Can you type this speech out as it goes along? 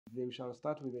We shall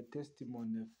start with a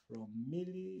testimony from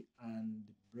Millie and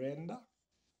Brenda.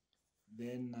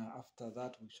 Then after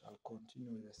that, we shall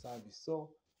continue with the service.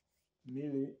 So,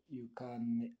 Millie, you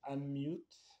can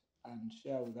unmute and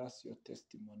share with us your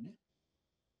testimony.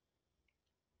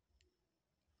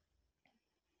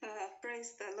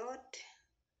 Praise the Lord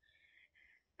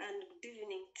and good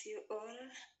evening to you all.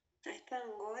 I thank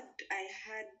God I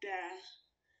had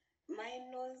my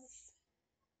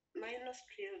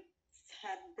nostrils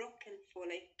had broken for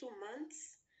like 2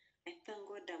 months. I thank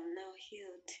God I'm now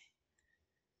healed.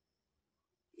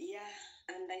 Yeah,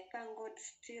 and I thank God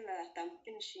still that I'm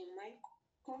finishing my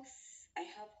course. I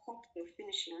have hope of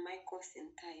finishing my course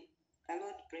in time. The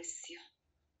Lord bless you.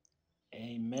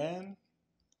 Amen.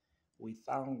 We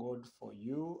thank God for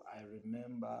you. I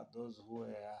remember those who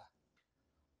were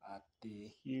at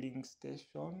the healing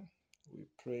station. We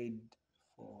prayed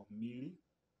for Millie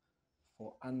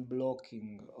for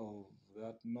unblocking of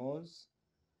that nose.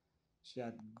 She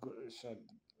had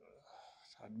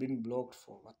been blocked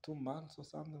for over 2 months or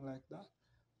something like that.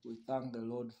 We thank the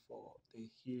Lord for the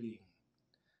healing.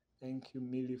 Thank you,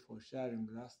 Millie, for sharing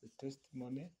with us the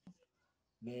testimony.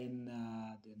 Then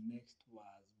the next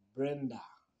was Brenda.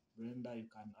 Brenda, you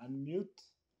can unmute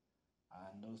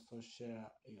and also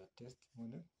share your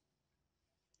testimony.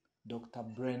 Dr.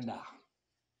 Brenda.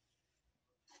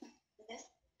 Yes,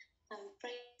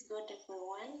 praise God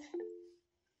everyone.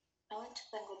 I want to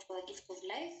thank God for the gift of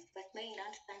life, but mainly I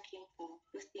want to thank Him for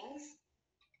 2 things.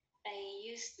 I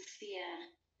used to fear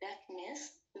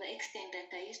darkness to the extent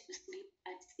that I used to sleep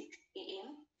at 6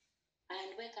 a.m.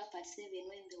 and wake up at 7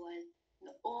 when there was,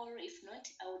 or if not,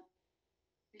 I would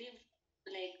leave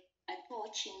like a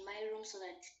torch in my room so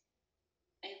that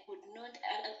I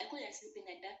couldn't sleep in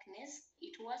the darkness.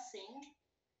 It wasn't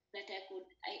that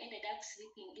I ended up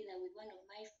sleeping either with one of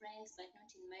my friends, but not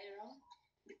in my room,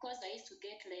 because I used to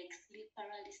get like sleep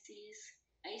paralysis.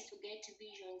 I used to get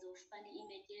visions of funny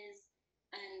images,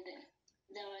 and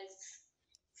there was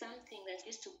something that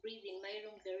used to breathe in my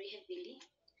room very heavily.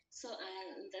 So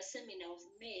the seminar of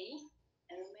May,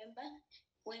 I remember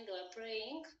when they were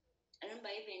praying, I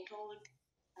remember I even told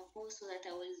Apostle that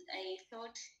I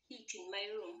felt heat in my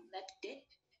room that day.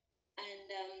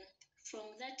 And from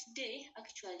that day,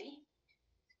 actually,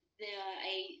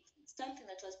 something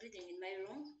that was breathing in my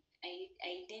room,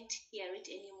 I didn't hear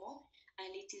it anymore.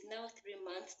 And it is now 3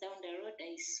 months down the road.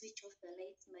 I switch off the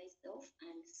lights myself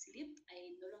and sleep.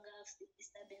 I no longer have sleep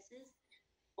disturbances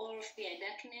or fear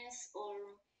darkness or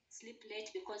sleep late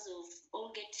because of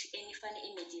or get any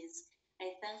funny images.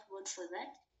 I thank God for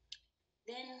that.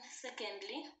 Then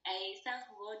secondly, I thank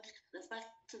God the fact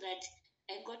that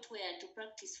I got where to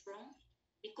practice from,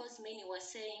 because many were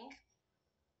saying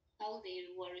how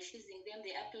they were refusing them.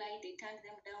 They applied, they turned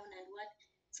them down and what.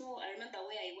 So I remember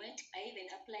where I went, I even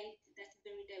applied that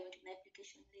very day. I went to my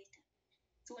application later.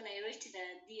 So when I reached the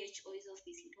DHO's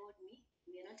office, he told me,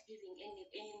 we are not giving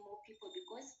any more people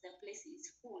because the place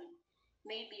is full.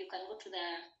 Maybe you can go to the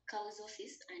cow's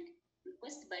office and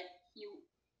request, but he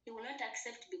will not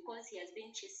accept because he has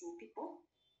been chasing people.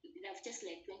 They have just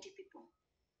like 20 people.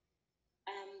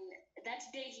 That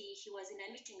day he was in a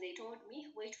meeting. They told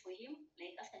me, wait for him.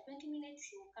 Like after 20 minutes,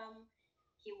 he will come.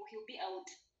 He'll be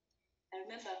out. I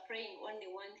remember praying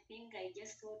only one thing. I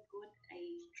just told God,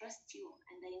 I trust you,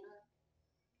 and I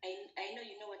know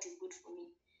you know what is good for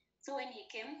me. So when he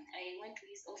came, I went to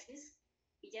his office.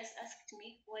 He just asked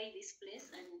me why this place,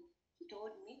 and he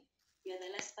told me, you're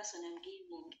the last person I'm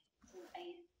giving. So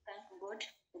I thank God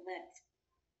for that.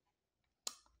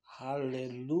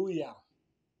 Hallelujah.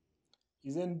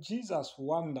 Isn't Jesus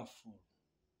wonderful?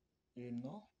 You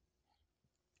know,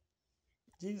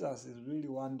 Jesus is really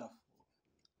wonderful.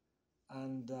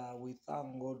 And we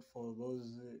thank God for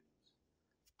those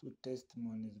 2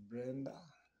 testimonies, Brenda.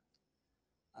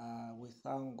 We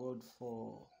thank God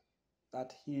for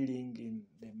that healing in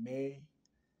the May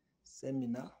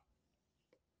seminar.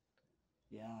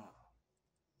 Yeah.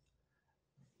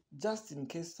 Just in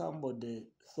case somebody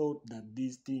thought that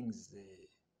these things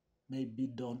maybe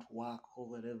don't work or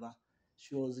whatever,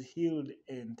 she was healed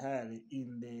entirely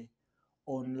in the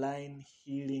online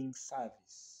healing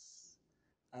service.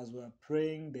 As we are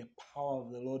praying, the power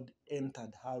of the Lord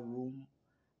entered her room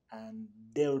and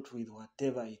dealt with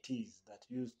whatever it is that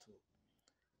used to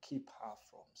keep her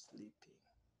from sleeping.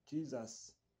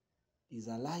 Jesus is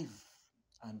alive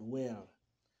and well,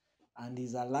 and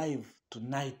is alive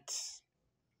tonight.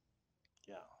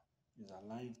 Yeah, he's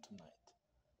alive tonight.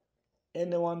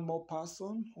 Any one more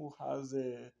person who has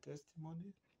a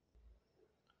testimony?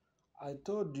 I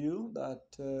told you that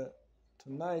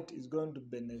tonight is going to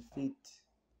benefit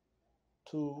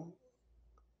 2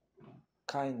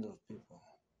 kinds of people.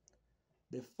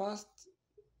 The first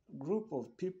group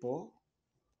of people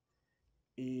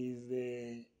is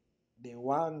the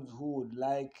ones who would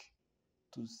like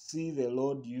to see the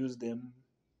Lord use them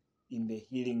in the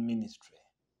healing ministry.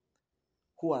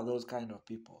 Who are those kind of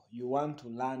people? You want to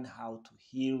learn how to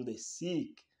heal the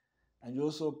sick, and you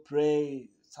also pray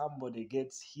somebody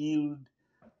gets healed,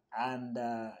 and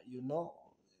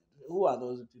who are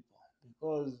those people?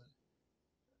 Because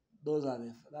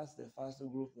that's the first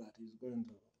group that is going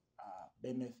to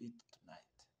benefit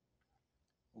tonight.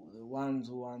 The ones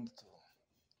who want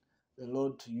the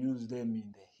Lord to use them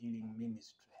in the healing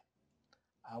ministry.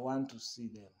 I want to see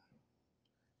them,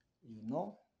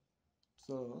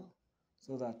 so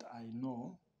that I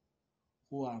know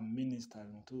who I'm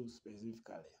ministering to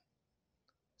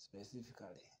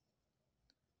specifically.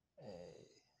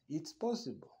 It's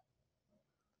possible.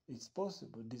 It's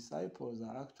possible. Disciples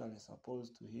are actually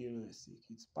supposed to heal the sick.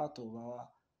 It's part of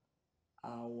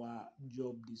our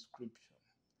job description.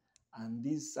 And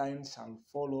these signs shall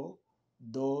follow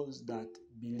those that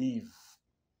believe.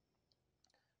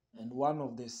 And one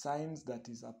of the signs that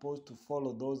is supposed to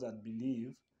follow those that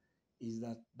believe is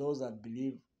that those that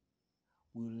believe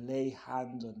will lay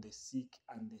hands on the sick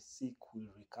and the sick will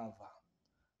recover.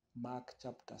 Mark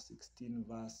chapter 16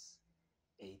 verse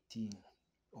 18.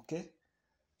 Okay?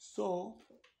 So,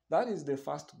 that is the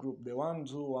first group, the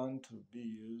ones who want to be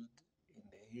used in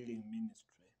the healing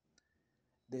ministry.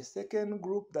 The second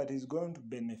group that is going to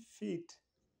benefit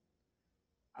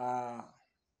are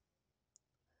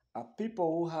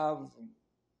people who have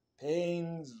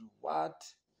pains,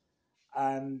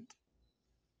 and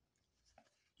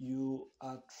you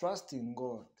are trusting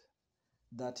God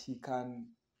that He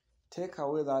can take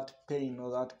away that pain or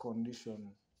that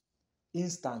condition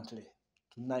instantly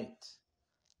tonight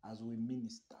as we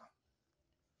minister.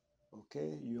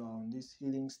 Okay, you are on this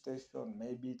healing station.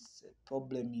 Maybe it's a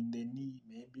problem in the knee,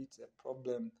 maybe it's a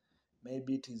problem,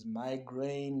 maybe it is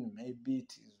migraine, maybe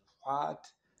it is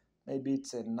maybe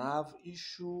it's a nerve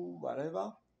issue,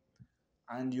 whatever.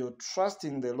 And you're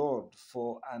trusting the Lord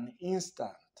for an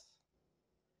instant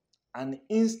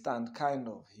kind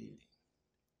of healing.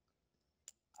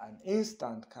 An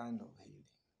instant kind of healing.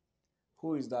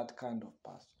 Who is that kind of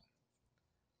person?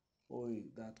 Who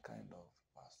is that kind of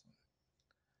person?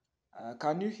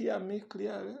 Can you hear me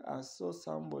clearly? I saw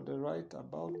somebody write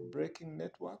about breaking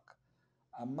network.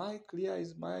 Am I clear?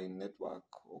 Is my network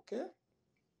okay?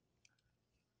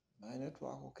 My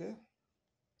network okay?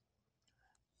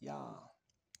 Yeah.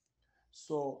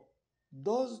 So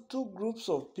those two groups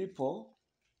of people,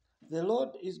 the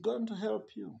Lord is going to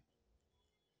help you.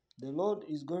 The Lord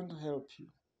is going to help you.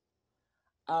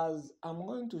 As I'm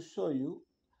going to show you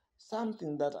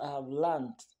something that I have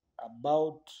learned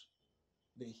about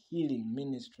the healing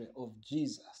ministry of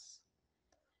Jesus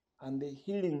and the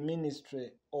healing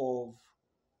ministry of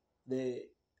the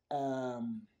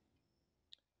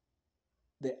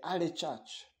early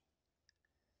church.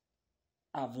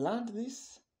 I've learned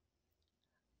this.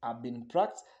 I've been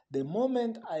practicing. The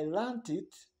moment I learned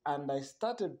it and I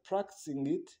started practicing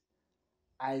it,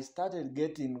 I started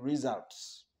getting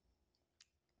results.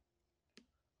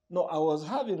 No, I was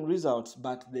having results,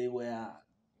 but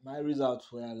my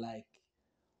results were like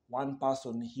one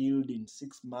person healed in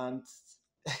 6 months.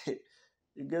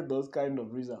 You get those kind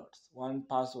of results. One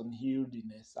person healed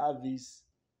in a service,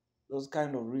 those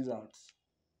kind of results.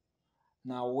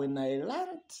 Now, when I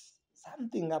learned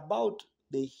something about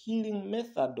the healing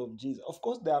method of Jesus, of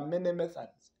course, there are many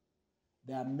methods.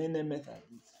 But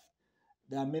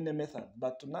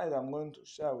tonight I'm going to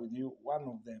share with you one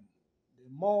of them. The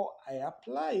more I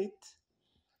apply it,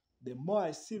 the more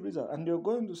I see results. And you're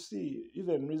going to see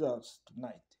even results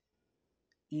tonight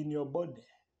in your body.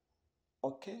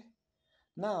 Okay?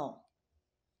 Now,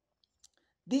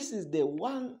 this is the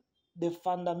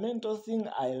fundamental thing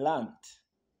I learned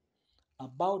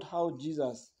about how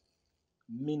Jesus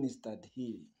ministered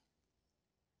healing.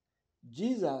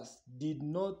 Jesus did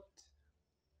not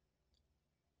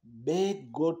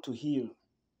beg God to heal.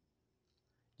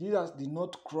 Jesus did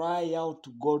not cry out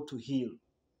to God to heal.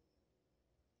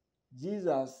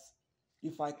 Jesus,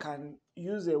 if I can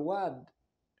use a word,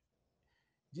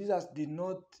 Jesus did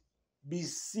not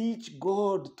beseech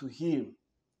God to heal.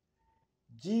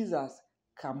 Jesus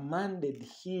commanded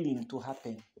healing to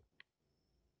happen.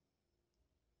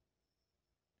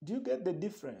 Do you get the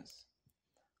difference?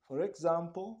 For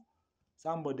example,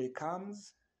 somebody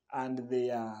comes and they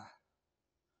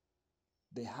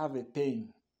have a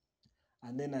pain.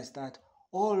 And then I start,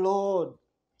 oh Lord,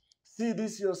 see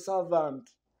this your servant.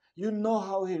 You know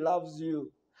how he loves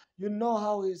you. You know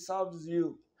how he serves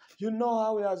you. You know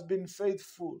how he has been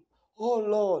faithful. Oh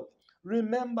Lord,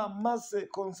 remember mercy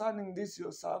concerning this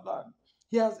your servant.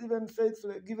 He has even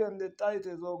faithfully given the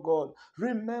titles, oh God.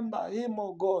 Remember him,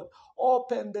 oh God.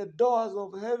 Open the doors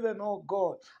of heaven, oh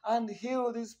God, and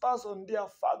heal this person, dear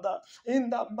Father, in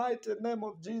the mighty name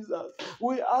of Jesus.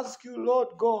 We ask you,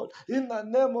 Lord God, in the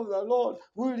name of the Lord,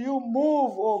 will you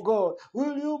move, oh God?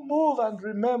 Will you move and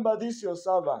remember this your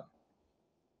servant?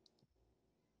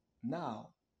 Now,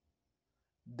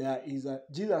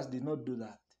 Jesus did not do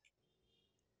that.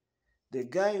 The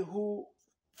guy who,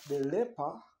 the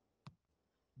leper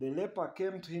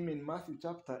came to him in Matthew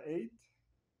chapter 8.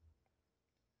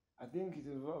 I think it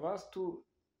is verse 2.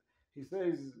 He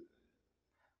says,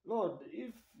 Lord,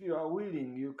 if you are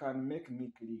willing, you can make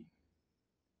me clean.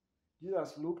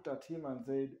 Jesus looked at him and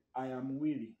said, I am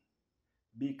willing,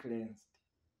 be cleansed.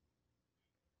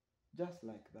 Just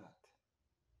like that.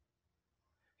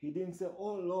 He didn't say,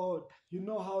 oh Lord, you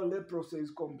know how leprosy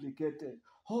is complicated.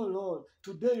 Oh Lord,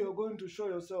 today you're going to show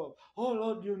yourself. Oh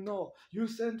Lord, you know, you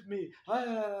sent me.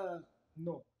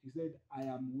 No, he said, I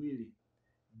am willing,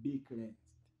 be cleansed.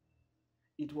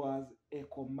 It was a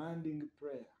commanding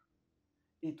prayer.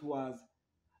 It was,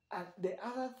 and the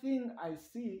other thing I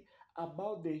see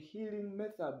about the healing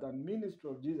method and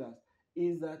ministry of Jesus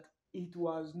is that it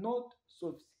was not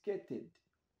sophisticated.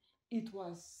 It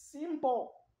was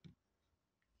simple.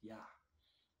 Yeah.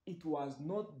 It was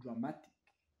not dramatic.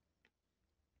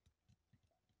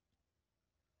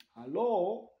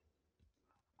 Hello?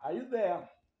 Are you there?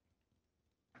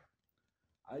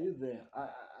 Are you there?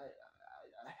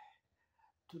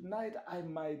 Tonight I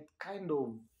might kind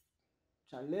of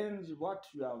challenge what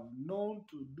you have known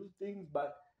to do things,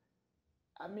 but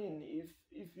I mean,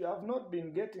 if you have not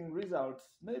been getting results,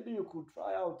 maybe you could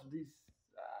try out this.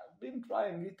 I've been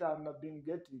trying it and I've been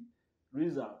getting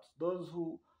results. Those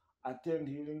who attend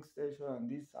healing station and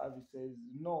these services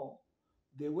know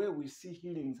the way we see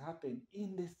healings happen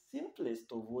in the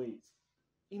simplest of ways.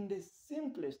 In the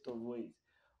simplest of ways.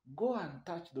 Go and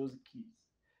touch those keys.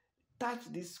 Touch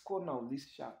this corner of this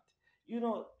shirt. In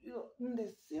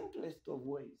the simplest of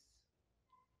ways.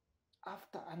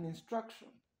 After an instruction,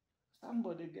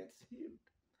 somebody gets healed.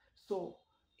 So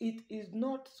it is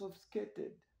not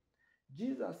sophisticated.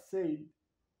 Jesus said,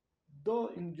 though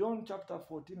in John chapter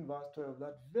 14, verse 12,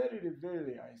 that verily,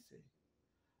 verily I say,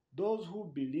 those who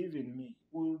believe in me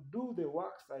will do the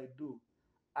works I do,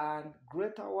 and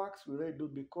greater works will they do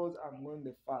because I'm going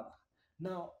to the Father.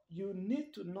 Now, you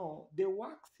need to know the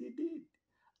works he did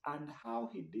and how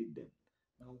he did them.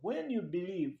 Now, when you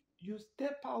believe, you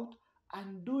step out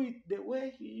and do it the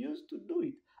way he used to do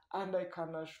it. And I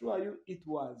can assure you, it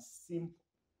was simple.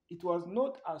 It was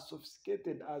not as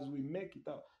sophisticated as we make it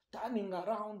out. Turning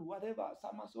around, whatever,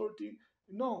 somersaulting.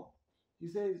 No. He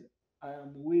says, I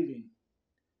am willing.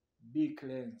 Be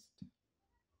cleansed.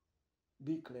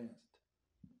 Be cleansed.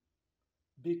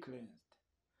 Be cleansed.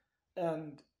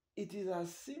 And it is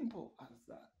as simple as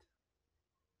that.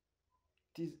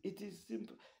 It is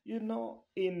simple. You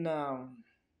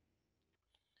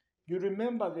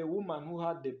remember the woman who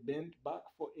had the bent back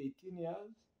for 18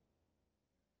 years?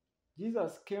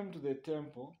 Jesus came to the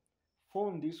temple,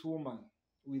 found this woman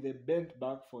with a bent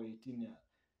back for 18 years.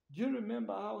 Do you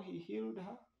remember how he healed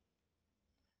her?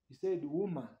 He said,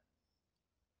 woman,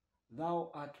 thou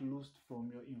art loosed from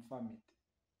your infirmity.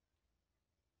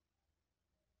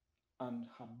 And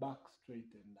her back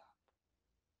straightened up.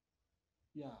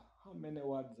 Yeah, how many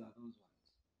words are those ones?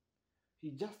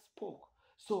 He just spoke.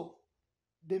 So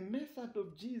the method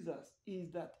of Jesus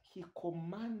is that he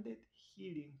commanded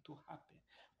healing to happen.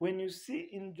 When you see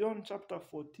in John chapter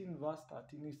 14, verse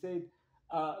 13, he said,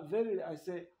 verily I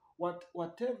say,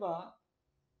 whatever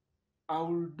I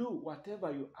will do,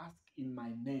 whatever you ask in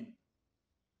my name,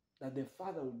 that the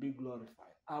Father will be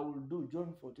glorified. I will do,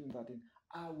 John 14, 13,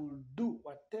 I will do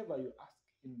whatever you ask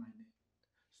in my name.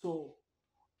 So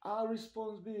our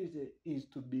responsibility is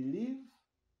to believe,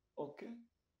 okay?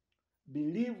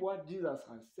 Believe what Jesus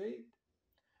has said,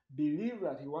 believe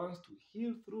that he wants to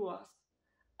heal through us,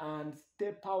 and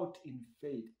step out in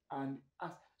faith and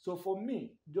ask. So for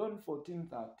me, John 14,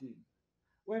 13,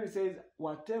 when it says,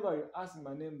 whatever you ask in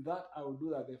my name, that I will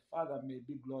do, that the Father may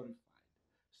be glorified.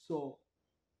 So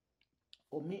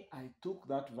for me, I took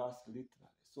that verse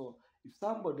literally. So if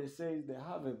somebody says they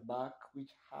have a back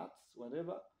which hurts,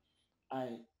 whatever,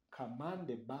 I command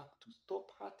the back to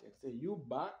stop hurting. Say, you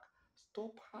back,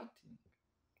 stop hurting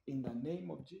in the name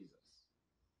of Jesus.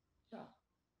 Yeah.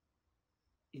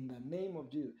 In the name of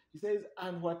Jesus. He says,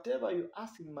 and whatever you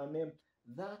ask in my name,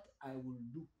 that I will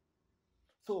do.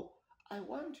 So I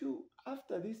want you,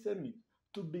 after this sermon,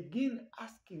 to begin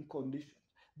asking conditions.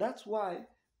 That's why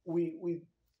we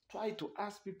try to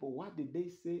ask people, what did they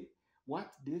say?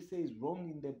 What they say is wrong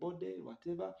in the body,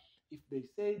 whatever. If they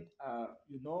said,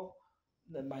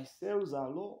 that my cells are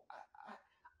low,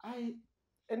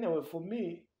 anyway, for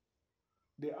me,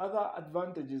 the other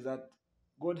advantage is that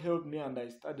God helped me and I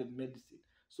studied medicine.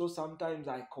 So sometimes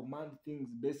I command things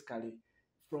basically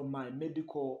from my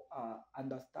medical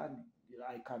understanding.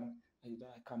 I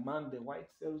command the white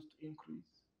cells to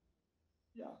increase.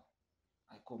 Yeah.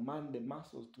 I command the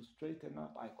muscles to straighten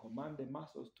up. I command the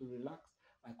muscles to relax.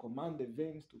 I command the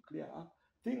veins to clear up.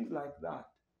 Things like that.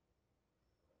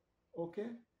 Okay?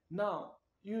 Now,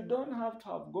 you don't have to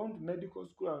have gone to medical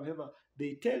school and whatever.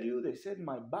 They tell you, they said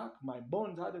my back, my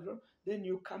bones had a problem. Then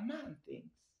you command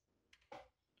things.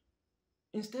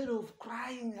 Instead of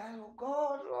crying, oh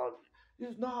God, Lord,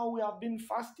 this is not how we have been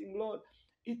fasting, Lord.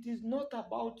 It is not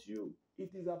about you.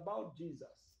 It is about Jesus.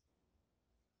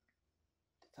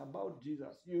 It's about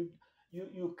Jesus.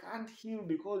 You can't heal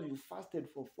because you fasted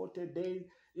for 40 days.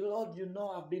 Lord,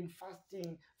 I've been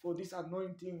fasting for this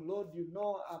anointing. Lord,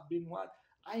 I've been what?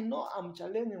 I know I'm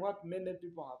challenging what many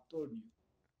people have told you.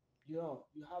 You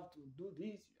have to do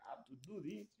this, you have to do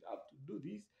this, you have to do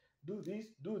this, do this,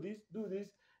 do this, do this.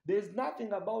 There's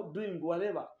nothing about doing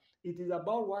whatever. It is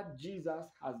about what Jesus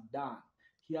has done.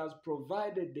 He has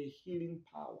provided the healing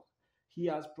power. He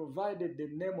has provided the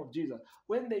name of Jesus.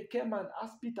 When they came and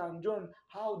asked Peter and John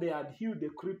how they had healed the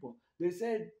cripple, they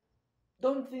said,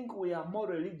 don't think we are more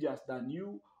religious than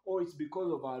you, or it's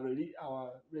because of our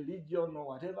religion or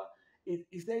whatever. It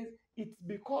says it's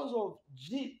because of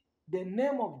the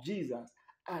name of Jesus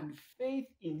and faith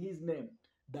in his name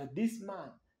that this man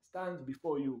stands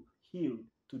before you healed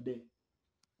today.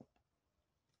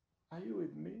 Are you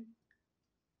with me?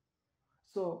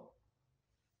 So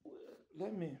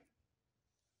let me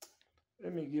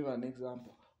give an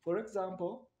example. For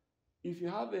example, if you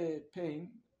have a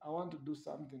pain, I want to do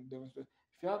something demonstrate.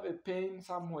 If you have a pain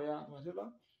somewhere,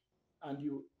 whatever, and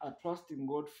you are trusting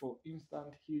God for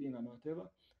instant healing and whatever,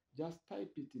 just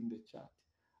type it in the chat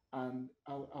and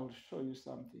I'll show you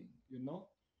something,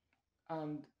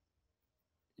 and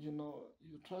you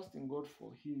trust in God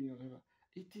for healing or whatever.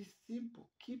 It is simple.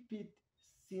 Keep it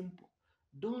simple.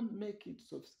 Don't make it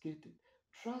sophisticated.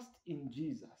 Trust in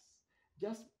Jesus.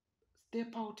 Just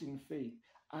step out in faith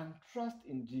and trust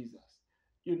in Jesus.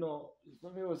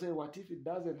 Some people say, what if it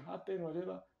doesn't happen,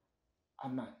 whatever?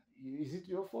 Man, is it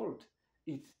your fault?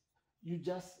 It's you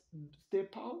just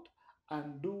step out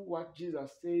and do what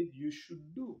Jesus said you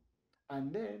should do,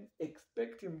 and then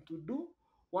expect him to do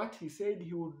what he said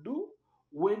he would do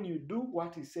when you do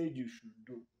what he said you should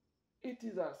do. It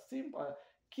is as simple.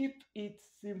 Keep it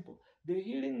simple. The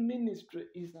healing ministry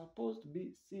is supposed to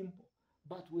be simple,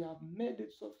 but we have made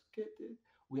it sophisticated.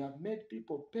 We have made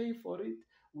people pay for it.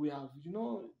 We have,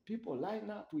 people line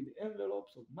up with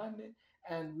envelopes of money,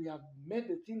 and we have made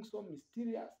the thing so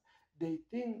mysterious. They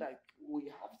think like we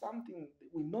have something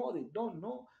we know they don't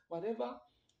know, whatever.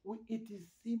 It is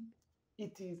simple.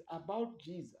 It is about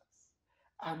Jesus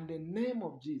and the name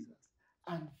of Jesus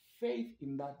and faith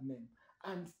in that name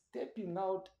and stepping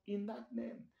out in that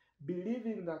name,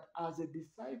 believing that as a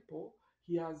disciple,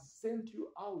 he has sent you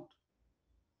out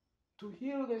to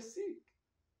heal the sick.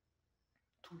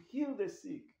 To heal the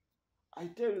sick. I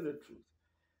tell you the truth.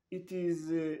 It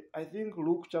is, I think,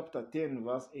 Luke chapter 10,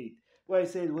 verse 8, where it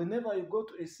says, whenever you go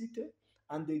to a city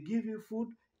and they give you food,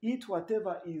 eat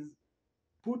whatever is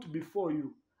put before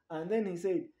you. And then he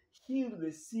said, heal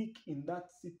the sick in that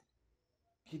city.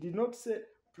 He did not say,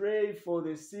 pray for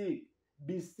the sick,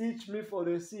 beseech me for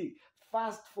the sick,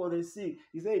 fast for the sick.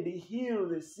 He said, heal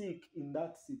the sick in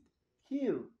that city.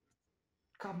 Heal.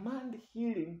 Command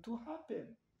healing to happen.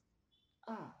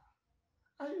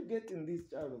 Are you getting this,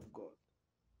 child of God?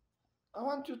 I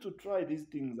want you to try these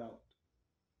things out.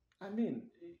 I mean,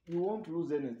 you won't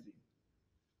lose anything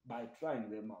by trying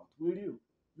them out, will you?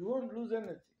 You won't lose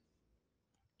anything.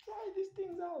 Try these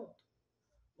things out.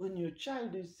 When your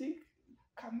child is sick,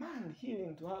 command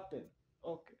healing to happen.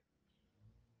 Okay.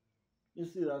 You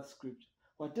see that scripture.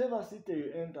 Whatever city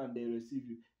you enter and they receive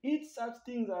you, eat such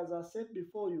things as are set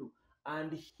before you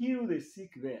and heal the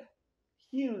sick there.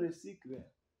 Heal the sick there.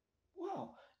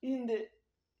 Wow. In the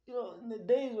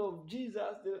days of Jesus,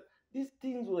 these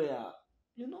things were,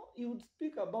 he would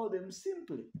speak about them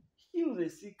simply. Heal the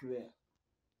sick there.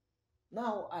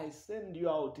 Now I send you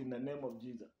out in the name of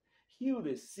Jesus. Heal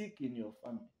the sick in your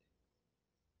family.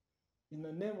 In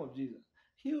the name of Jesus.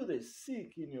 Heal the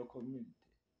sick in your community.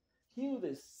 Heal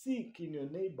the sick in your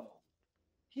neighborhood.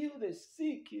 Heal the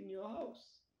sick in your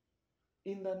house.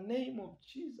 In the name of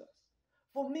Jesus.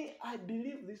 For me, I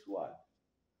believe this word.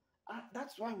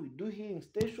 That's why we do healing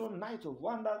station, night of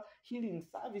wonders, healing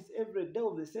service every day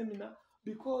of the seminar,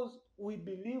 because we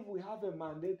believe we have a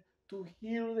mandate to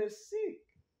heal the sick.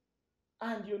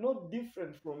 And you're not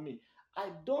different from me. I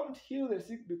don't heal the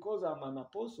sick because I'm an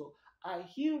apostle. I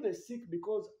heal the sick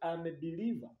because I'm a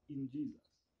believer in Jesus.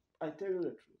 I tell you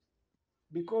the truth.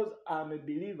 Because I'm a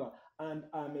believer and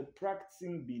I'm a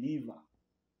practicing believer.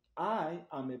 I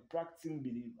am a practicing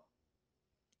believer.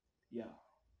 Yeah.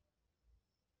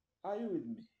 Are you with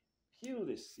me? Heal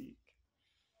the sick.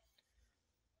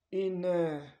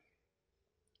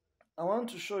 I want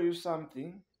to show you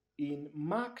something. In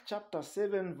Mark chapter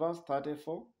 7, verse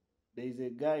 34, there is a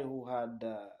guy who had,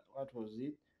 what was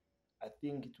it? I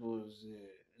think it was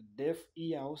a deaf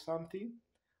ear or something.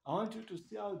 I want you to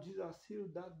see how Jesus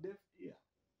healed that deaf ear.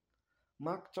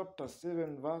 Mark chapter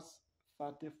 7, verse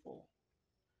 34.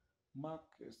 Mark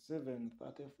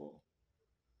 7:34.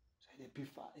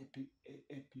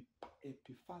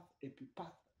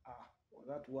 Epipath.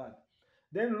 That word.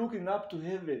 Then looking up to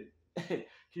heaven,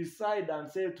 he sighed and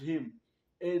said to him,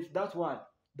 if that word,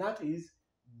 that is,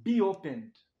 be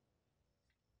opened.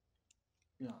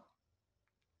 Yeah.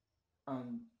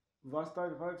 And verse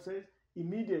 35 says,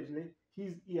 immediately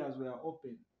his ears were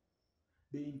opened.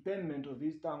 The impediment of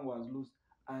his tongue was loose,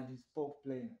 and he spoke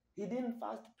plain. He didn't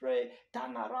fast pray,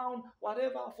 turn around,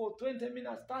 whatever, for 20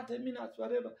 minutes, 30 minutes,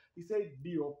 whatever. He said,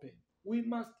 be open. We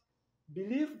must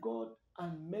believe God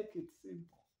and make it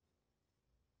simple.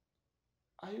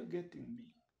 Are you getting me?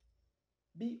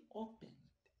 Be open.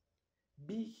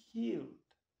 Be healed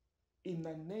in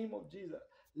the name of Jesus.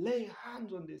 Lay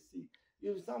hands on the sick.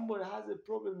 If somebody has a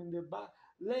problem in the back,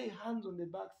 lay hands on the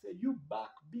back. Say, you back,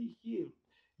 be healed.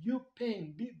 You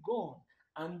pain, be gone.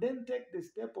 And then take the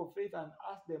step of faith and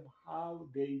ask them how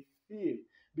they feel.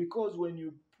 Because when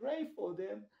you pray for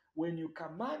them, when you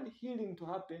command healing to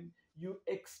happen, you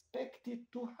expect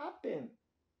it to happen.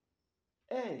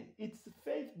 Hey, it's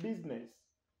faith business.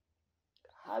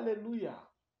 Hallelujah.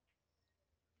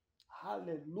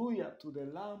 Hallelujah to the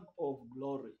Lamb of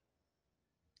glory.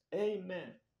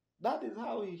 Amen. That is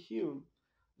how he healed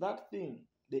that thing,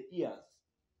 the ears.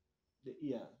 The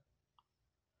ears.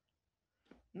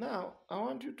 Now, I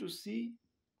want you to see,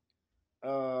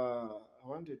 I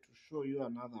wanted to show you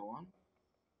another one.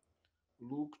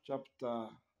 Luke chapter,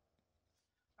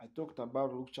 I talked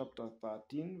about Luke chapter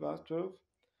 13, verse 12.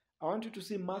 I want you to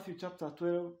see Matthew chapter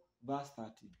 12, verse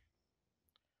 13.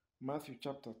 Matthew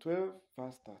chapter 12,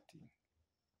 verse 13.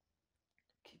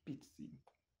 Keep it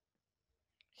simple.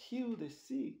 Heal the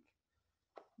sick.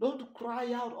 Don't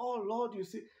cry out, oh Lord, you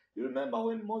see. You remember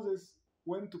when Moses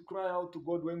went to cry out to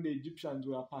God when the Egyptians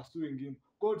were pursuing him?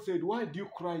 God said, why do you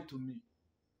cry to me?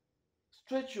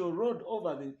 Stretch your rod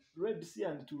over the Red Sea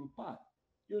and it will part.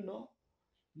 You know?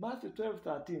 Matthew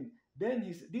 12:13. Then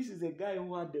this is a guy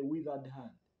who had a withered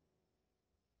hand.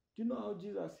 Do you know how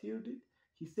Jesus healed it?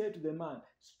 He said to the man,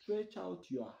 stretch out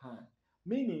your hand.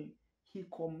 Meaning, he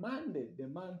commanded the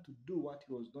man to do what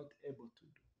he was not able to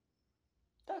do.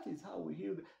 That is how we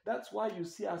heal. That's why you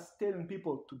see us telling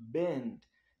people to bend.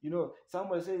 You know,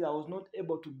 somebody says, I was not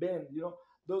able to bend. You know,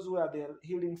 those who are at the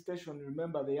healing station,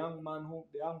 remember the young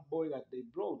boy that they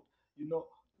brought, you know,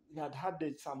 he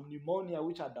had some pneumonia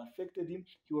which had affected him.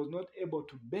 He was not able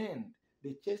to bend.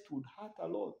 The chest would hurt a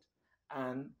lot.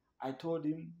 And I told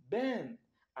him, bend.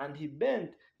 And he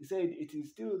bent. He said, it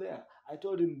is still there. I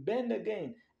told him, bend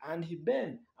again. And he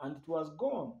bent, and it was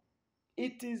gone.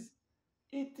 I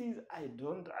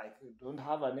don't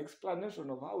have an explanation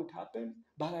of how it happened,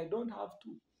 but I don't have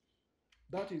to.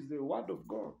 That is the word of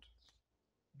God.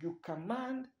 You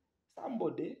command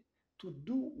somebody to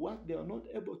do what they are not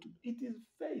able to. It is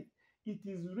faith. It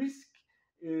is risk.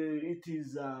 It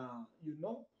is,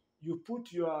 you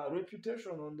put your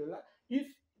reputation on the line. If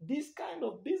this kind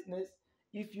of business,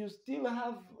 if you still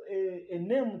have a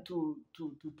name to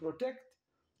protect,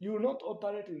 you will not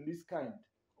operate in this kind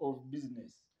of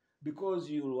business because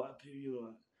you're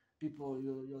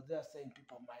there saying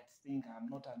people might think I'm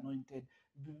not anointed.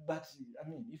 But I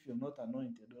mean, if you're not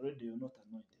anointed, already you're not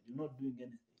anointed. You're not doing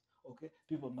anything. Okay?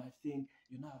 People might think,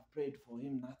 I've prayed for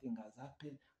him, nothing has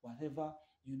happened, whatever,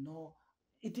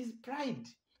 it is pride.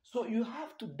 So you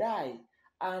have to die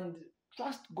and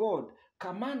trust God,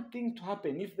 command things to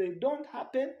happen. If they don't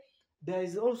happen, there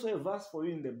is also a verse for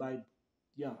you in the Bible.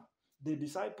 Yeah. The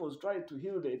disciples tried to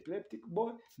heal the epileptic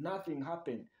boy, nothing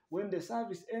happened. When the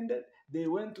service ended, they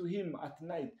went to him at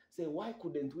night, say, why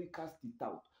couldn't we cast it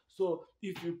out? So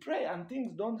if you pray and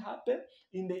things don't happen,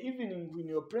 in the evening in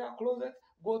your prayer closet,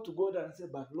 go to God and say,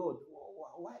 but Lord,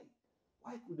 why?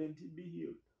 Why couldn't he be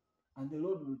healed? And the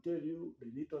Lord will tell you the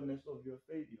littleness of your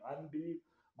faith, your unbelief.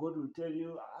 God will tell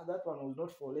you, that one was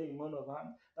not for laying on of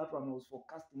hands, that one was for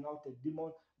casting out a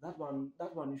demon, that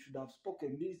one you should have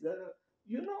spoken this, that.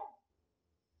 You know,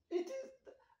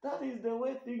 that is the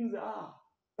way things are.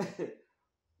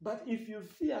 But if you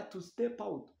fear to step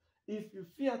out, if you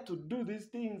fear to do these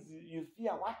things, you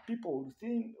fear what people will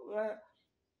think, well,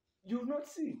 you will not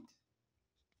see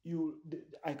it.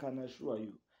 I can assure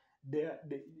you,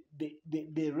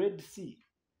 the Red Sea,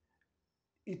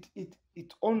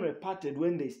 it only parted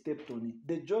when they stepped on it.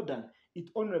 The Jordan, it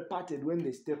only parted when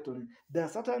they stepped on it. There are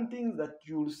certain things that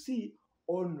you'll see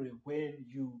only when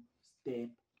you step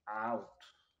out.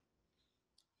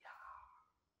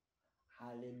 Yeah.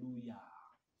 Hallelujah.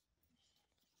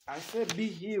 I said, be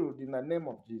healed in the name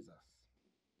of Jesus.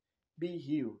 Be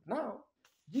healed. Now,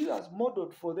 Jesus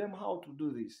modeled for them how to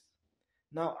do this.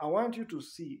 Now, I want you to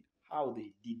see how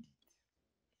they did it.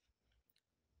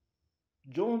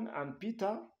 John and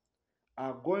Peter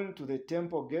are going to the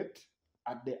temple gate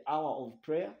at the hour of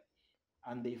prayer,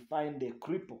 and they find a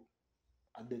cripple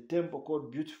at the temple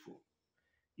called Beautiful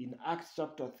in Acts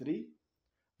chapter 3,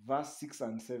 verse 6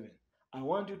 and 7. I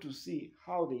want you to see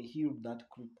how they healed that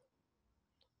cripple.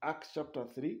 Acts chapter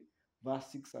 3, verse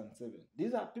 6 and 7.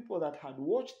 These are people that had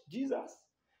watched Jesus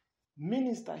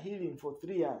minister healing for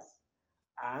 3 years.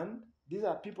 And these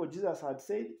are people Jesus had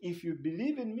said, if you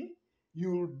believe in me,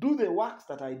 you'll do the works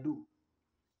that I do.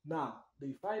 Now,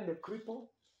 they find a cripple,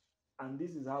 and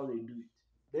this is how they do it.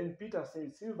 Then Peter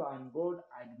says, silver and gold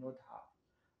I do not have,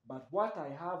 but what I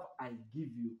have I give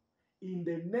you. In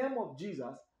the name of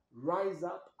Jesus, rise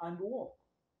up and walk.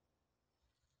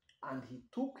 And he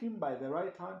took him by the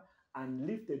right hand and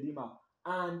lifted him up.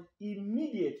 And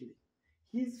immediately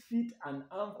his feet and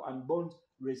ankle and bones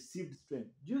received strength.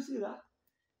 Do you see that?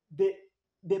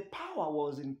 The power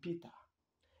was in Peter.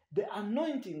 The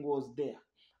anointing was there.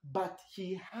 But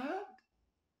he had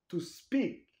to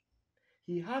speak.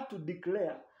 He had to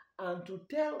declare and to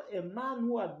tell a man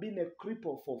who had been a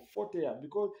cripple for 40 years.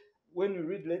 Because when you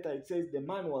read later, it says the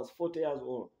man was 40 years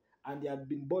old and he had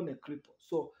been born a cripple.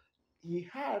 So he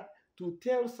had to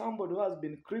tell somebody who has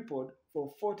been crippled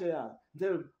for 40 years,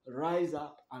 they'll rise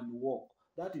up and walk.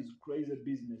 That is crazy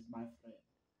business, my friend.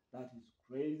 That is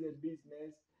crazy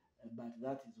business, but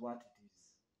that is what it is.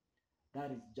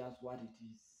 That is just what it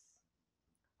is.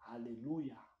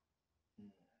 Hallelujah.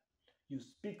 You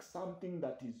speak something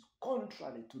that is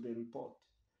contrary to the report.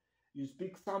 You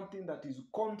speak something that is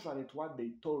contrary to what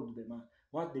they told the man,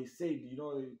 what they said. You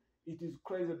know, it is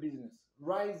crazy business.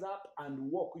 Rise up and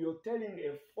walk. You're telling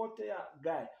a 40-year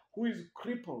guy who is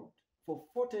crippled for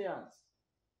 40 years,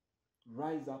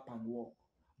 rise up and walk.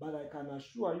 But I can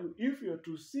assure you, if you're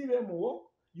to see them walk,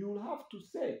 you'll have to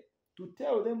say, to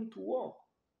tell them to walk.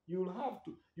 You'll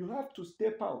have to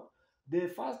step out. The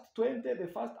first 20, the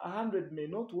first 100 may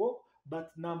not walk,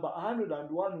 but number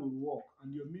 101 will walk,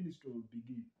 and your ministry will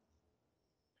begin.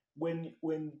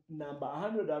 When number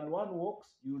 101 walks,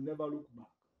 you'll never look back.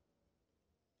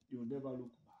 You'll never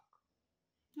look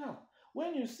back. Yeah.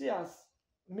 When you see us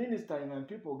ministering and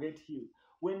people get healed,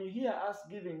 when you hear us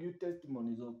giving you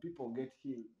testimonies of people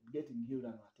getting healed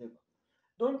and whatever,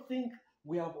 don't think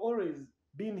we have always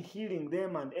been healing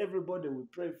them and everybody we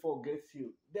pray for gets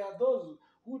healed. There are those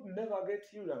who never get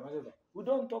healed and whatever. We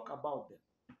don't talk about them.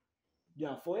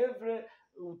 Yeah, for every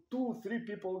 2-3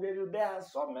 people get healed, there are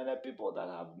so many people that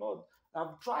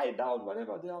have tried out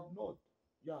whatever they have not.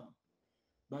 Yeah.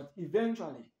 But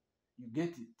eventually, you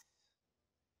get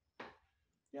it.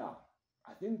 Yeah.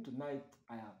 I think tonight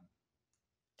I am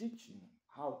teaching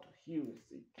how to heal the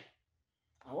sick.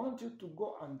 I want you to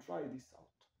go and try this out.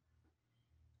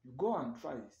 You go and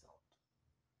try this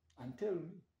out and tell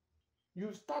me.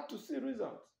 You start to see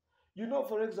results. You know,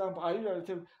 for example, I usually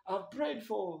tell you, I've prayed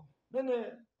for many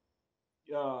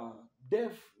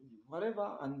deaf,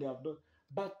 whatever, and they have done.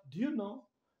 But do you know,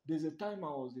 there's a time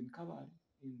I was in Calvary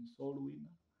in Soul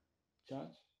Winner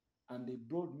Church, and they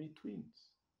brought me twins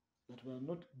that were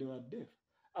not, they were deaf.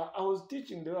 I was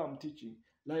teaching the way I'm teaching.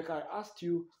 Like I asked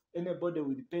you, anybody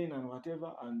with pain and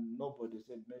whatever, and nobody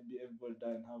said, maybe everybody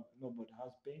doesn't have, nobody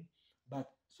has pain. But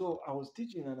so I was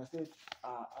teaching and I said,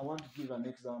 I want to give an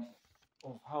example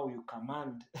of how you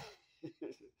command.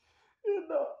 You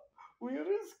know, we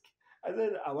risk. I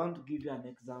said, I want to give you an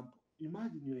example.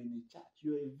 Imagine you're in a church,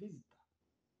 you're a visitor.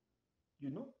 You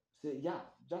know, say, yeah,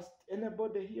 just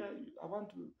anybody here, I want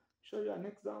to show you an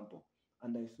example.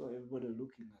 And I saw everybody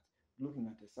looking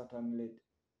at a certain lady.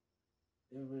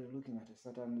 Everybody looking at a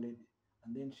certain lady.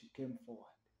 And then she came forward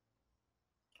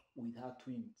with her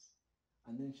twins.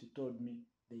 And then she told me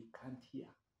they can't hear.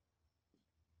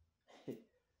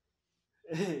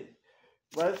 Hey,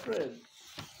 my friend,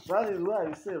 That is why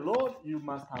I say, Lord, you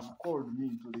must have called me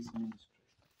into this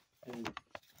ministry.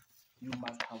 You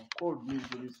must have called me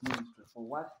into this ministry for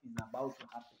what is about to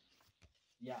happen.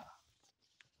 Yeah.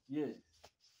 Yes.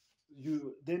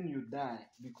 Then you die,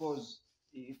 because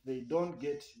if they don't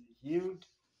get healed,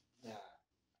 yeah.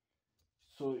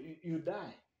 So you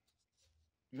die.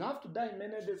 You have to die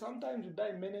many days. Sometimes you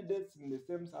die many days in the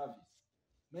same service.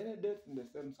 Many days in the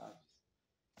same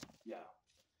service. Yeah.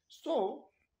 So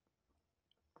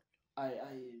I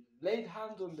laid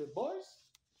hands on the boys.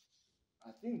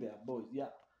 I think they are boys. Yeah.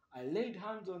 I laid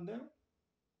hands on them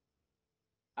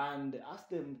and asked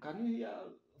them, "Can you hear?"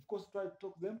 Of course, try to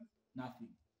talk to them. Nothing.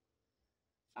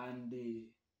 And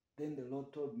then the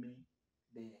Lord told me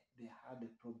they had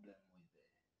a problem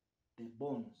with the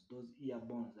bones. Those ear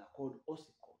bones are called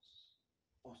ossicles.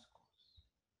 Ossicles.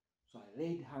 So I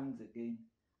laid hands again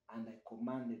and I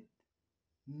commanded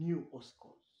new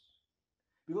ossicles.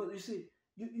 Because you see,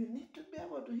 you need to be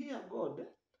able to hear God,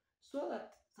 so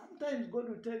that sometimes God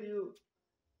will tell you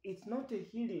it's not a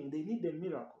healing, they need a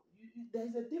miracle.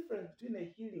 There's a difference between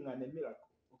a healing and a miracle,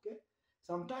 okay?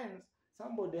 Sometimes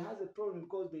somebody has a problem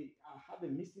because they have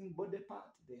a missing body part,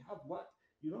 they have what,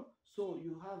 so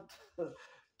you have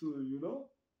to,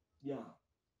 yeah.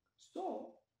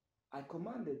 So I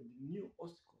commanded new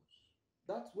ossicles.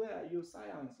 That's where your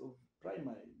science of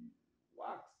primary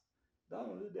works. That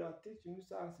only they are teaching you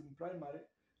science in primary,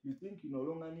 you think you no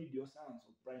longer need your science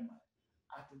of primary.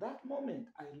 At that moment,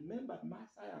 I remembered my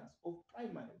science of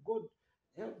primary. God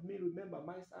helped me remember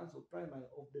my science of primary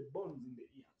of the bones in the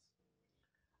ears.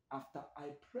 After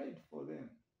I prayed for them,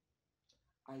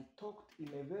 I talked in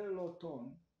a very low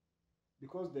tone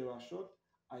because they were short.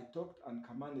 I talked and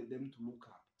commanded them to look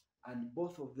up, and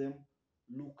both of them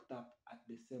looked up at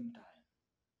the same time.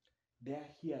 Their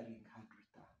hearing had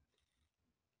returned.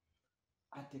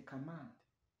 At a command,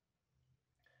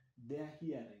 their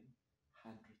hearing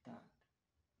had returned.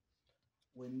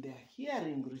 When their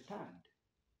hearing returned,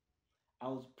 I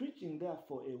was preaching there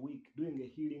for a week, doing a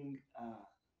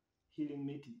healing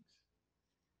meetings.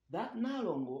 That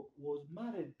Nalongo was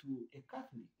married to a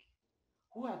Catholic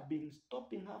who had been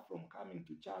stopping her from coming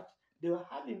to church. They were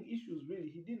having issues,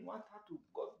 really. He didn't want her to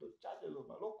go to the churches of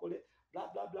locally, blah,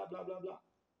 blah, blah, blah, blah, blah.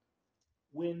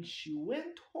 When she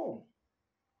went home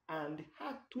and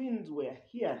her twins were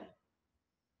hearing,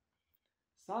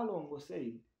 Salongo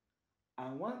said,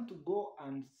 "I want to go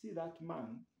and see that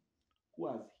man who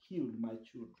has healed my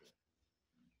children."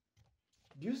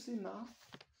 Do you see now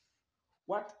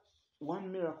what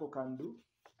one miracle can do?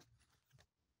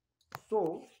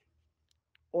 So,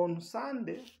 on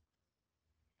Sunday,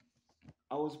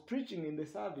 I was preaching in the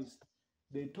service.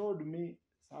 They told me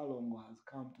Salongo has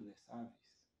come to the service.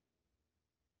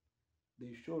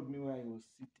 They showed me where he was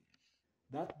sitting.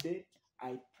 That day,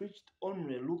 I preached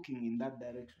only looking in that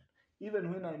direction.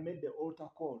 Even when I made the altar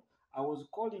call, I was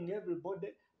calling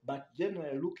everybody, but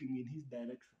generally looking in his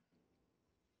direction.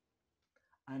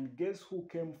 And guess who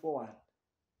came forward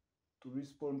to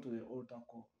respond to the altar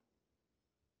call?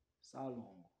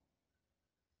 Salongo.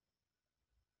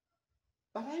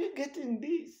 But are you getting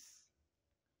this?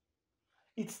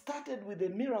 It started with a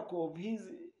miracle of his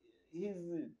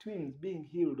twins being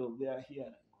healed of their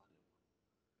hearing.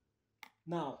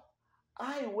 Now,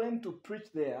 I went to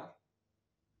preach there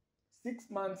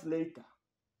 6 months later,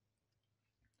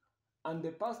 and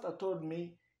the pastor told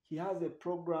me he has a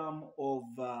program of,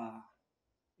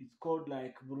 it's called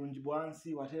like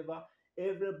Burunjibwansi, whatever.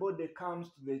 Everybody comes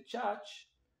to the church.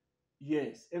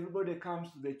 Yes, everybody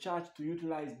comes to the church to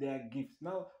utilize their gifts.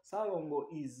 Now, Salongo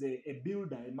is a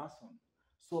builder, a mason.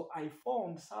 So I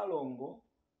found Salongo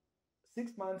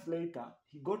 6 months later.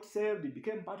 He got saved, he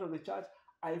became part of the church.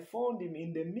 I found him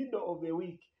in the middle of the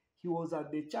week. He was at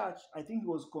the church. I think he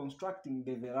was constructing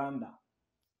the veranda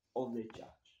of the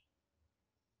church.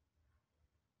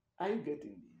 Are you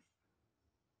getting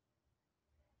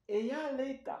this? A year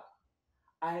later,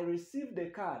 I received a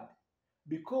card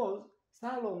because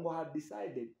Salongo had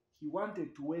decided he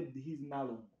wanted to wed his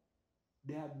Nalongo.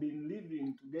 They had been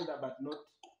living together but not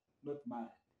married,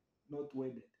 not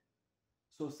wedded.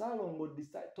 So Salongo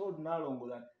told Nalongo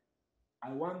that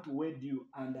I want to wed you,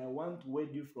 and I want to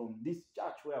wed you from this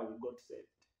church where we got saved.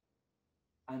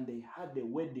 And they had a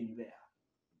wedding there.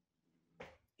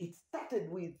 It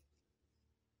started with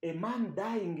a man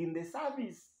dying in the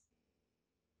service.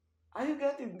 Are you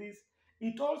getting this?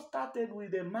 It all started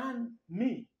with a man,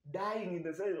 me, dying in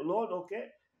the service. Lord,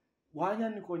 okay,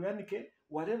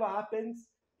 whatever happens,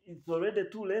 it's already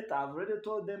too late. I've already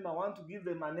told them I want to give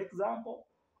them an example.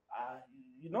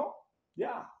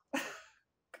 Yeah.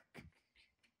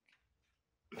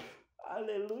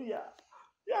 Hallelujah.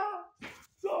 Yeah.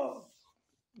 So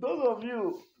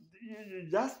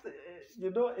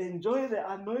enjoy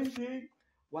the anointing,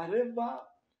 whatever.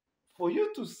 For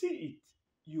you to see it,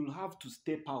 you'll have to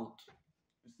step out.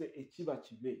 You say, Echiba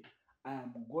Chibe,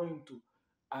 I'm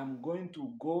going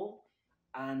to go,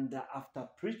 and after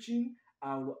preaching,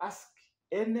 I will ask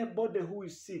anybody who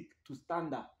is sick to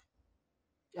stand up.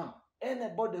 Yeah,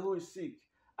 anybody who is sick.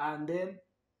 And then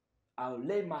I'll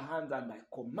lay my hands and I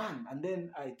command. And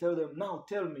then I tell them, now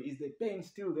tell me, is the pain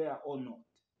still there or not?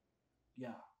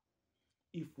 Yeah.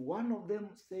 If one of them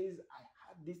says, I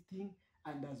had this thing,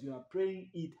 and as you are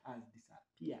praying, it has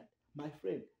disappeared, my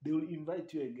friend, they will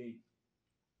invite you again.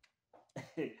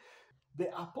 The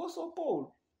Apostle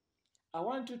Paul, I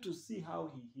want you to see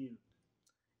how he healed.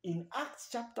 In Acts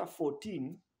chapter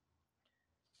 14,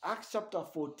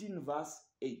 verse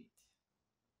 8.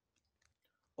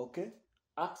 Okay?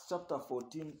 Acts chapter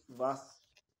 14, verse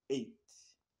 8.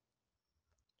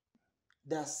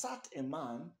 There sat a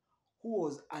man who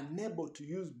was unable to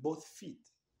use both feet.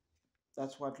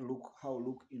 That's how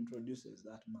Luke introduces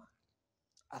that man.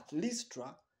 At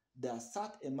Lystra, there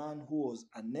sat a man who was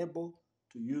unable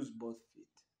to use both feet.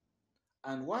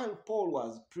 And while Paul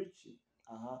was preaching,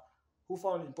 who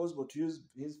found it impossible to use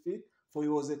his feet, for he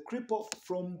was a cripple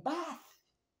from birth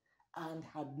and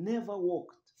had never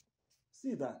walked.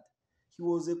 See that? He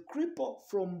was a cripple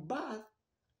from birth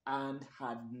and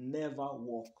had never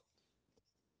walked.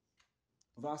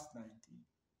 Verse 19.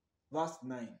 Verse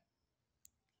 9.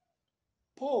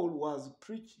 Paul was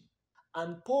preaching,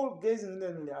 and Paul gazing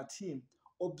at him,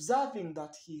 observing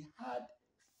that he had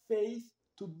faith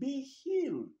to be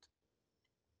healed.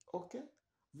 Okay?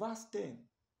 Verse 10.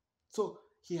 So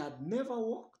he had never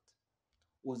walked,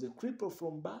 was a cripple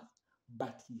from birth,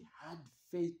 but he had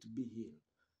faith to be healed.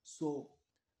 So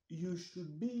you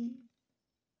should be,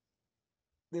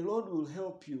 the Lord will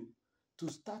help you to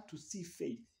start to see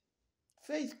faith.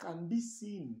 Faith can be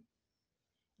seen.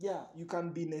 Yeah, you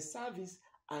can be in a service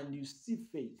and you see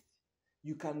faith.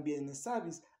 You can be in a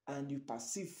service and you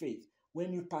perceive faith.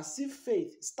 When you perceive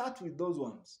faith, start with those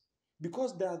ones.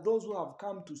 Because there are those who have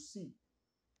come to see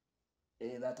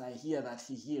that I hear that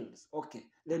he heals. Okay,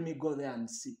 let me go there and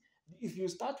see. If you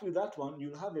start with that one,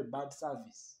 you'll have a bad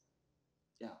service.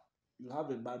 Yeah, you'll have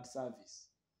a bad service.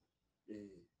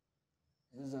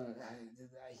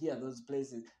 I hear those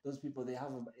places, those people, they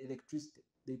have electricity.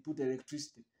 They put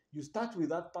electricity. You start with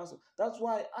that person. That's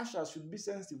why ushers should be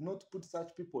sensitive not to put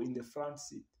such people in the front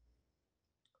seat.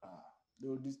 They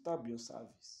will disturb your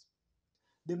service.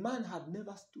 The man had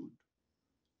never stood.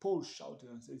 Paul shouted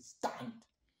and said, stand.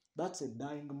 That's a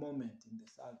dying moment in the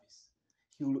service.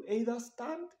 He will either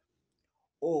stand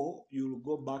or you will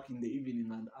go back in the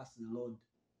evening and ask the Lord,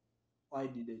 why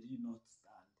did he not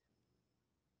stand?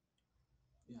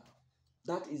 Yeah.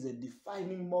 That is a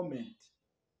defining moment.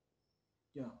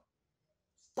 Yeah.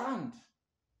 Stand.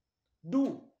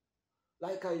 Do.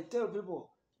 Like I tell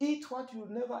people, eat what you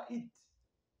never eat.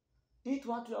 Eat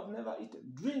what you have never eaten.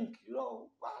 Drink,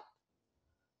 what?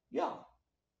 Yeah.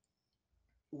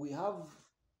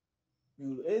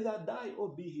 You'll either die or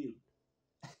be healed.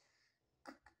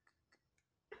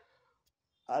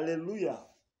 Hallelujah.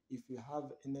 If you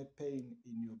have any pain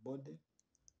in your body,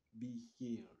 be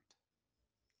healed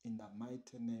in the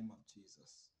mighty name of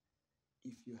Jesus.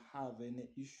 If you have any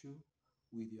issue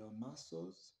with your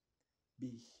muscles,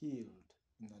 be healed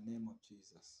in the name of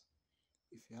Jesus.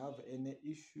 If you have any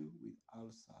issue with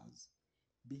ulcers,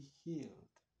 be healed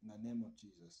in the name of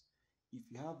Jesus. If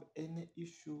you have any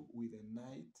issue with the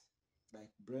night, like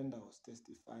Brenda was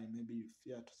testifying, maybe you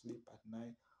fear to sleep at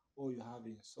night or you have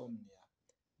insomnia,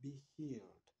 be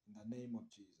healed in the name of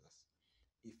Jesus.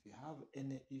 If you have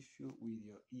any issue with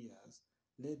your ears,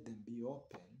 let them be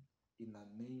open in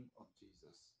the name of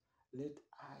Jesus. Let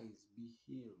eyes be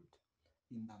healed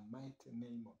in the mighty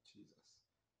name of Jesus.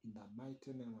 In the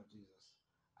mighty name of Jesus.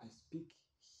 I speak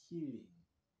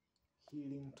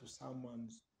healing to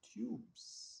someone's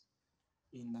tubes.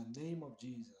 In the name of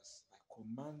Jesus, I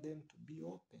command them to be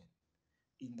open.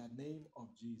 In the name of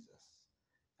Jesus.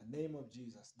 The name of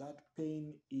Jesus. That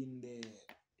pain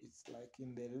it's like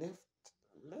in the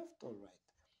left or right.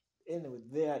 Anyway,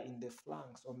 there in the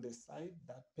flanks, on the side,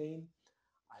 that pain,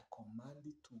 I command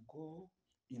it to go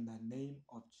in the name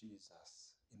of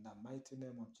Jesus. In the mighty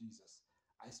name of Jesus.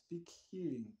 I speak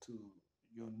healing to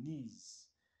your knees.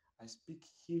 I speak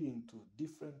healing to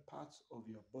different parts of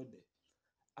your body.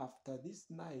 After this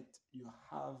night, you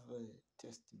have a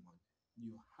testimony.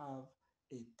 You have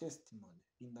a testimony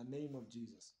in the name of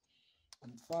Jesus.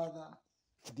 And Father,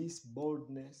 this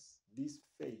boldness, this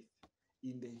faith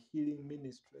in the healing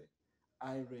ministry,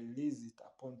 I release it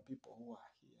upon people who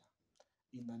are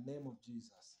here. In the name of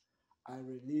Jesus, I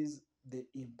release the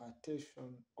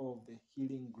impartation of the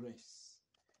healing grace.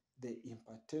 The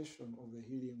impartation of the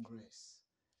healing grace.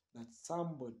 That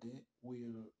somebody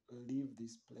will leave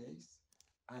this place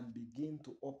and begin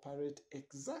to operate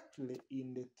exactly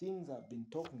in the things I've been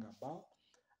talking about,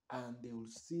 and they will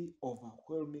see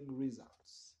overwhelming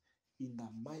results in the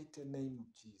mighty name of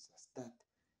Jesus. That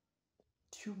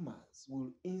tumors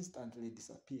will instantly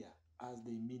disappear as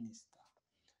they minister,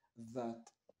 that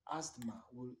asthma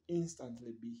will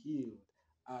instantly be healed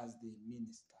as they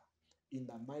minister in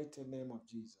the mighty name of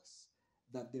Jesus,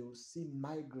 that they will see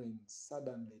migraines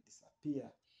suddenly disappear,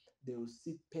 they will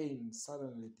see pain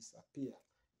suddenly disappear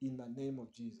in the name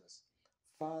of Jesus.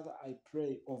 Father, I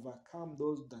pray, overcome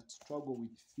those that struggle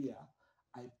with fear.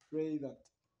 I pray that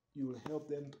you will help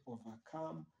them to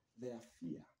overcome their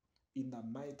fear in the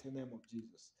mighty name of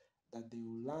Jesus, that they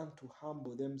will learn to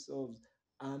humble themselves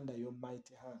under your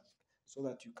mighty hand so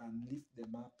that you can lift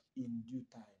them up in due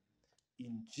time.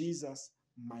 In Jesus'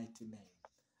 mighty name.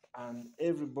 And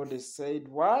everybody said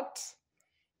what?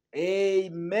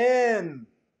 Amen.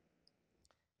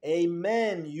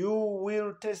 Amen. You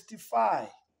will testify.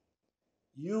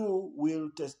 You will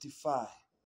testify.